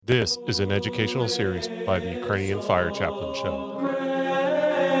This is an educational series by the Ukrainian Fire Chaplain Show.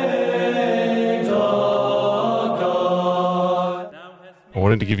 I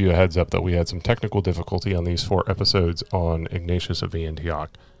wanted to give you a heads up that we had some technical difficulty on these 4 episodes on Ignatius of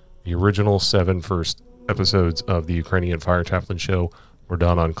Antioch. The original 7 first episodes of the Ukrainian Fire Chaplain Show were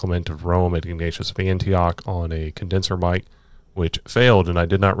done on Clement of Rome at Ignatius of Antioch on a condenser mic, which failed, and I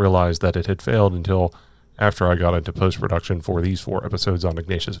did not realize that it had failed until after I got into post-production for these 4 episodes on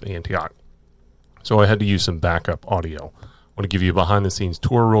Ignatius of Antioch. So I had to use some backup audio. I want to give you a behind-the-scenes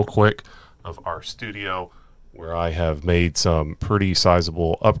tour real quick of our studio, where I have made some pretty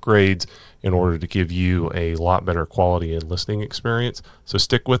sizable upgrades in order to give you a lot better quality and listening experience. So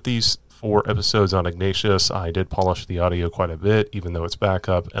stick with these 4 episodes on Ignatius. I did polish the audio quite a bit, even though it's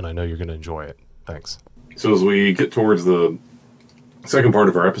backup, and I know you're going to enjoy it. Thanks. So as we get towards the second part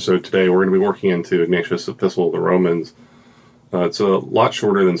of our episode today, we're going to be working into Ignatius' Epistle to the Romans. It's a lot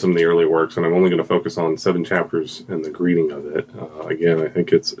shorter than some of the early works, and I'm only going to focus on 7 chapters and the greeting of it. Again, I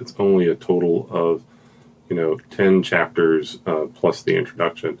think it's only a total of 10 chapters plus the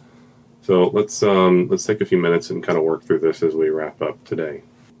introduction. So let's take a few minutes and kind of work through this as we wrap up today.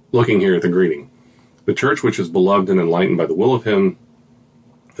 Looking here at the greeting. The church which is beloved and enlightened by the will of him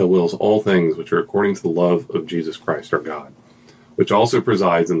that wills all things which are according to the love of Jesus Christ our God, which also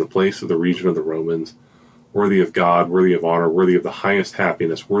presides in the place of the region of the Romans, worthy of God, worthy of honor, worthy of the highest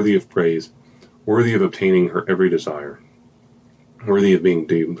happiness, worthy of praise, worthy of obtaining her every desire, worthy of being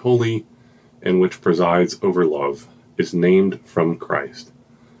deemed holy, and which presides over love, is named from Christ,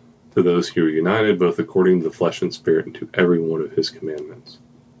 to those who are united both according to the flesh and spirit, and to every one of his commandments.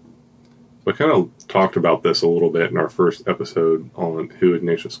 So I kind of talked about this a little bit in our first episode on who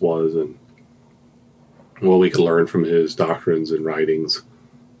Ignatius was and what we could learn from his doctrines and writings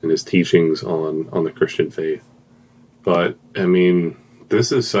and his teachings on the Christian faith. But, I mean,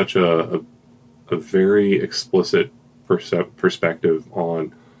 this is such a very explicit perspective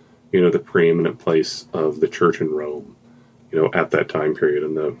on the preeminent place of the church in Rome, at that time period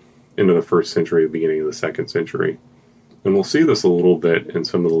in the end of the 1st century, the beginning of the 2nd century. And we'll see this a little bit in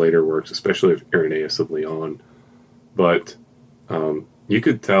some of the later works, especially of Irenaeus of Lyon. But you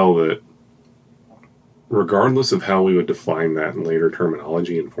could tell that regardless of how we would define that in later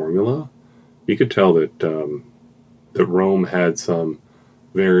terminology and formula, you could tell that that Rome had some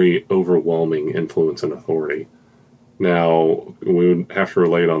very overwhelming influence and authority. Now, we would have to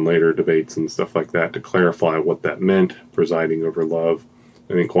relate on later debates and stuff like that to clarify what that meant, presiding over love.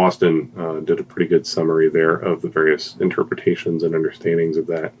 I think Austin did a pretty good summary there of the various interpretations and understandings of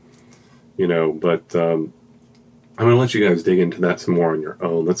that. But I'm going to let you guys dig into that some more on your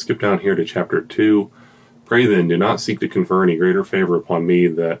own. Let's skip down here to chapter 2. Pray then, do not seek to confer any greater favor upon me,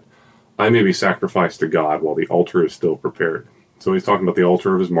 that I may be sacrificed to God while the altar is still prepared. So he's talking about the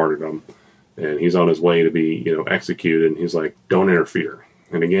altar of his martyrdom, and he's on his way to be, executed, and he's like, don't interfere.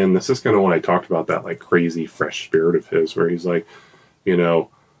 And again, this is kind of what I talked about, that like crazy fresh spirit of his, where he's like,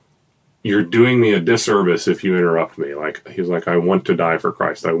 you're doing me a disservice if you interrupt me. Like, he's like, I want to die for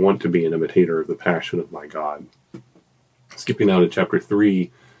Christ. I want to be an imitator of the passion of my God. Skipping now to chapter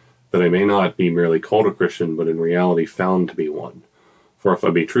 3, that I may not be merely called a Christian, but in reality found to be one. For if I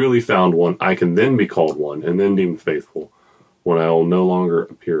be truly found one, I can then be called one, and then deemed faithful, when I will no longer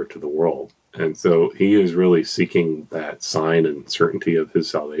appear to the world. And so he is really seeking that sign and certainty of his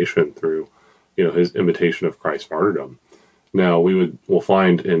salvation through, his imitation of Christ's martyrdom. Now, we'll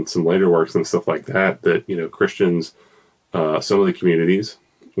find in some later works and stuff like that, Christians, some of the communities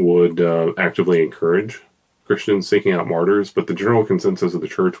would actively encourage Christians seeking out martyrs, but the general consensus of the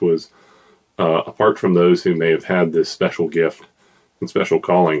church was, apart from those who may have had this special gift and special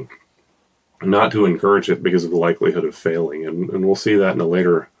calling, not to encourage it because of the likelihood of failing. And we'll see that in a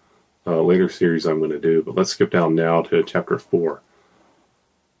later series I'm going to do. But let's skip down now to chapter 4.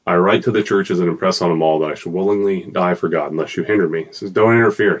 I write to the churches and impress on them all that I should willingly die for God unless you hinder me. He says, don't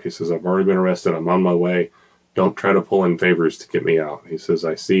interfere. He says, I've already been arrested. I'm on my way. Don't try to pull in favors to get me out. He says,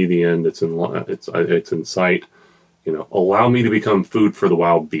 I see the end. It's in sight. Allow me to become food for the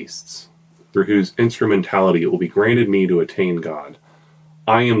wild beasts, through whose instrumentality it will be granted me to attain God.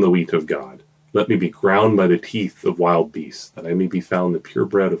 I am the wheat of God. Let me be ground by the teeth of wild beasts, that I may be found the pure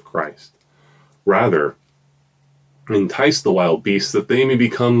bread of Christ. Rather, entice the wild beasts, that they may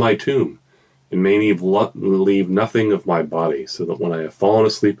become my tomb, and may leave nothing of my body, so that when I have fallen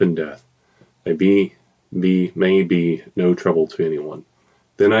asleep in death, I may be no trouble to anyone.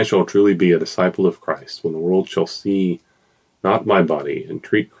 Then I shall truly be a disciple of Christ, when the world shall see not my body, and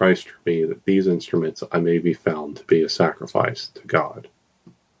treat Christ for me, that these instruments I may be found to be a sacrifice to God.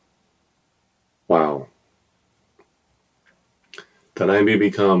 Wow. that I may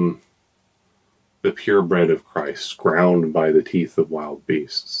become the purebred of Christ, ground by the teeth of wild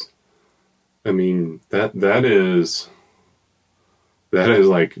beasts. I mean, that is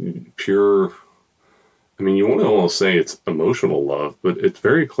like pure. I mean, you want to almost say it's emotional love, but it's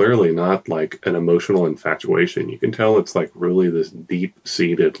very clearly not like an emotional infatuation. You can tell it's like really this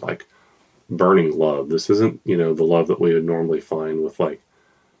deep-seated, like burning love. This isn't, the love that we would normally find with like,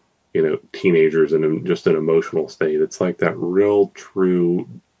 teenagers in just an emotional state. It's like that real, true,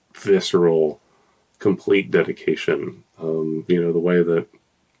 visceral, complete dedication. The way that,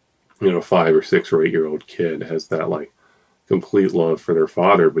 5 or 6 or 8-year-old kid has that like complete love for their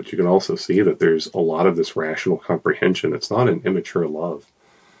father, but you can also see that there's a lot of this rational comprehension. It's not an immature love.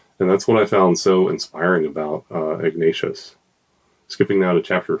 And that's what I found so inspiring about Ignatius. Skipping now to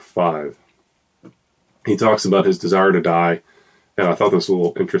chapter 5. He talks about his desire to die, and I thought this was a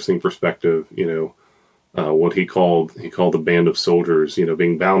little interesting perspective, what he called a band of soldiers,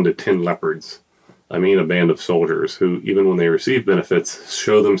 being bound to 10 leopards. I mean a band of soldiers who, even when they receive benefits,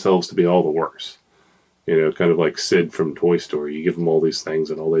 show themselves to be all the worse. Kind of like Sid from Toy Story. You give them all these things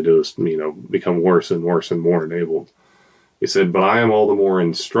and all they do is, become worse and worse and more enabled. He said, "But I am all the more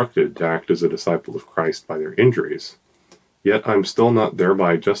instructed to act as a disciple of Christ by their injuries. Yet I'm still not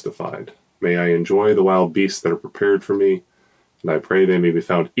thereby justified. May I enjoy the wild beasts that are prepared for me, and I pray they may be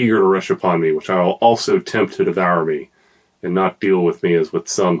found eager to rush upon me, which I will also tempt to devour me, and not deal with me as with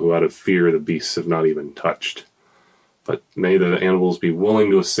some who out of fear the beasts have not even touched. But may the animals be willing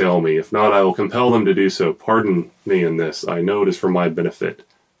to assail me. If not, I will compel them to do so. Pardon me in this. I know it is for my benefit.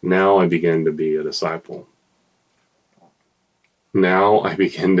 Now I begin to be a disciple." Now I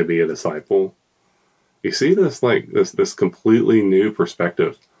begin to be a disciple. You see this this completely new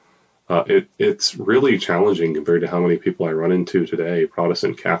perspective. It's really challenging compared to how many people I run into today,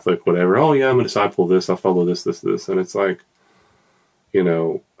 Protestant, Catholic, whatever. Oh yeah, I'm a disciple of this. I'll follow this. And it's like,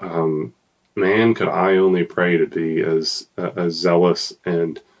 man, could I only pray to be as zealous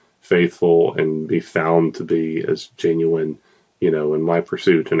and faithful and be found to be as genuine, in my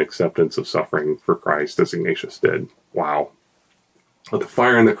pursuit and acceptance of suffering for Christ as Ignatius did. Wow. Let the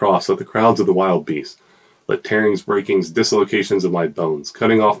fire and the cross, let the crowds of the wild beasts, let tearings, breakings, dislocations of my bones,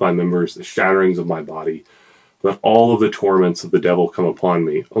 cutting off my members, the shatterings of my body, let all of the torments of the devil come upon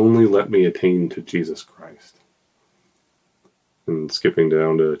me. Only let me attain to Jesus Christ. And skipping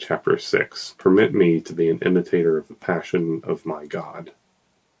down to chapter 6, permit me to be an imitator of the passion of my God.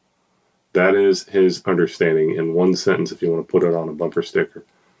 That is his understanding in one sentence. If you want to put it on a bumper sticker,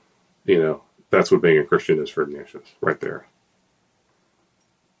 that's what being a Christian is for Ignatius, right there.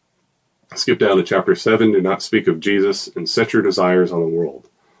 Skip down to chapter 7. Do not speak of Jesus and set your desires on the world.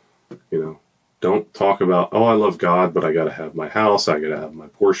 Don't talk about, oh, I love God, but I got to have my house. I got to have my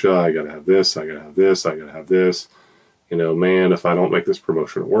Porsche. I got to have this. I got to have this. I got to have this. Man, if I don't make this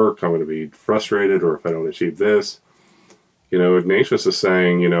promotion at work, I'm going to be frustrated, or if I don't achieve this. Ignatius is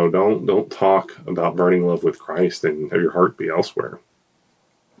saying, don't talk about burning love with Christ and have your heart be elsewhere.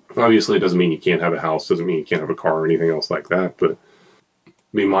 Obviously, it doesn't mean you can't have a house, doesn't mean you can't have a car or anything else like that, but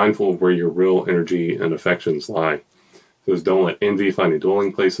be mindful of where your real energy and affections lie. It says, don't let envy find a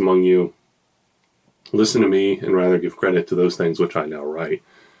dwelling place among you. Listen to me and rather give credit to those things which I now write.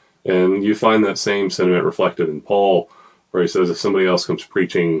 And you find that same sentiment reflected in Paul, where he says, if somebody else comes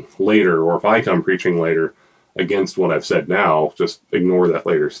preaching later, or if I come preaching later against what I've said now, just ignore that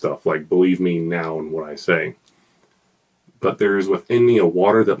later stuff. Like, believe me now in what I say. But there is within me a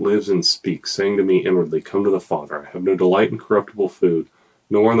water that lives and speaks, saying to me inwardly, come to the Father. I have no delight in corruptible food,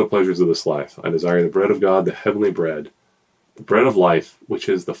 nor in the pleasures of this life. I desire the bread of God, the heavenly bread, the bread of life, which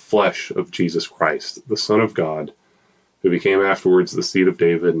is the flesh of Jesus Christ, the Son of God, who became afterwards the seed of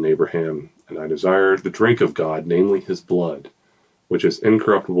David and Abraham. And I desire the drink of God, namely his blood, which is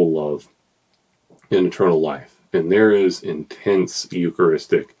incorruptible love and eternal life. And there is intense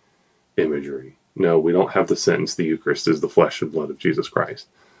Eucharistic imagery. No, we don't have the sentence, the Eucharist is the flesh and blood of Jesus Christ.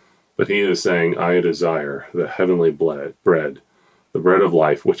 But he is saying, I desire the heavenly bread, the bread of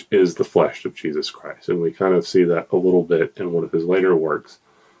life, which is the flesh of Jesus Christ. And we kind of see that a little bit in one of his later works,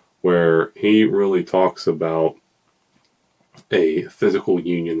 where he really talks about a physical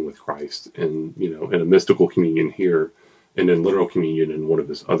union with Christ, and in a mystical communion here, and in literal communion in one of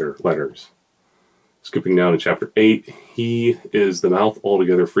his other letters. Skipping down to chapter 8, he is the mouth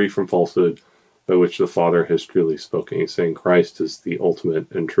altogether free from falsehood, by which the Father has truly spoken. He's saying Christ is the ultimate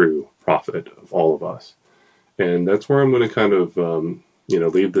and true prophet of all of us. And that's where I'm going to kind of,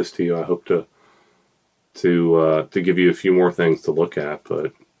 leave this to you. I hope to give you a few more things to look at,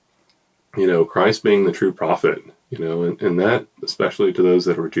 but, Christ being the true prophet, and that, especially to those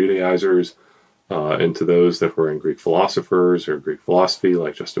that were Judaizers, and to those that were in Greek philosophers or Greek philosophy,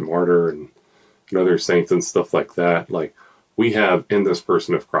 like Justin Martyr and other saints and stuff like that. Like, we have in this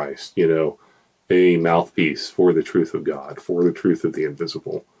person of Christ, a mouthpiece for the truth of God, for the truth of the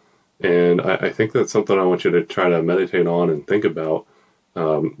invisible. And I think that's something I want you to try to meditate on and think about.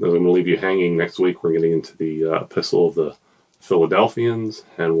 I'm going to leave you hanging. Next week, we're getting into the epistle of the Philadelphians,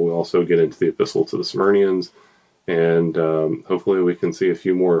 and we'll also get into the epistle to the Smyrnians. And hopefully we can see a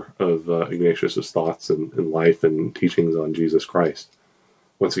few more of Ignatius's thoughts and life and teachings on Jesus Christ.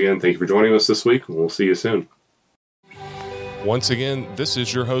 Once again, thank you for joining us this week, and we'll see you soon. Once again, this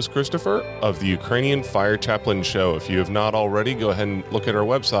is your host, Christopher, of the Ukrainian Fire Chaplain Show. If you have not already, go ahead and look at our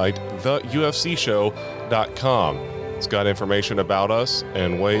website, theufcshow.com. It's got information about us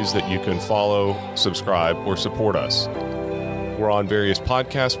and ways that you can follow, subscribe, or support us. We're on various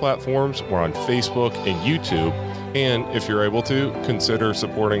podcast platforms. We're on Facebook and YouTube. And if you're able to, consider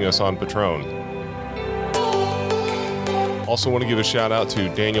supporting us on Patreon. Also want to give a shout out to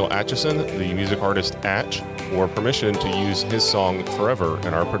Daniel Atchison, the music artist Atch, for permission to use his song Forever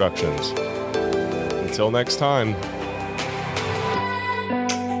in our productions. Until next time.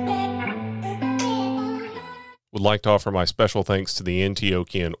 Would like to offer my special thanks to the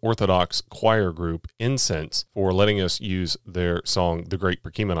Antiochian Orthodox choir group Incense for letting us use their song The Great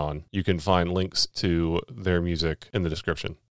Perkimenon. You can find links to their music in the description.